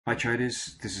Hi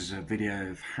traders, this is a video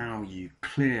of how you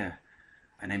clear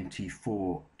an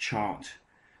MT4 chart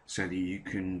so that you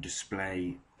can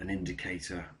display an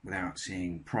indicator without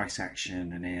seeing price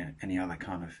action and any other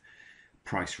kind of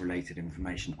price related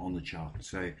information on the chart.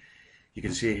 So you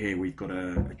can see here we've got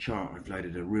a chart. I've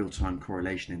loaded a real-time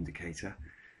correlation indicator,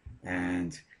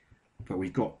 but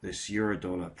we've got this euro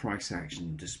dollar price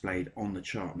action displayed on the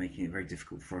chart, making it very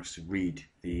difficult for us to read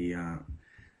the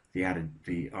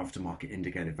aftermarket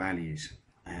indicator values.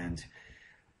 And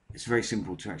it's very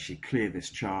simple to actually clear this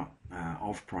chart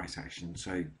of price action.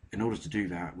 So in order to do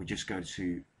that, we just go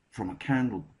from a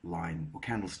candle line or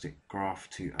candlestick graph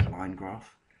to a line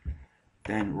graph,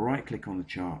 then right click on the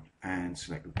chart and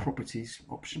select the properties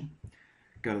option,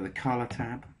 go to the color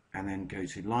tab, and then go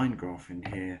to line graph in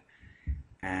here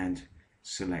and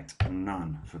select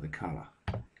none for the color.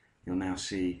 You'll now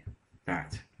see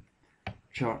that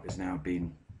chart is now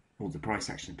been, all the price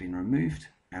action has been removed,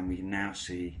 and we can now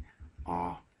see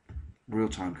our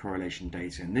real-time correlation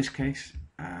data in this case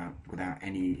without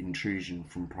any intrusion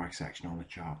from price action on the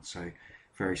chart. So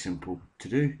very simple to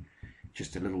do,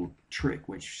 just a little trick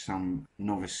which some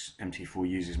novice MT4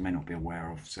 users may not be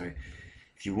aware of. So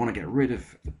if you want to get rid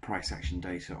of the price action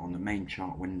data on the main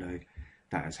chart window,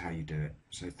 that is how you do it.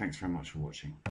 So thanks very much for watching.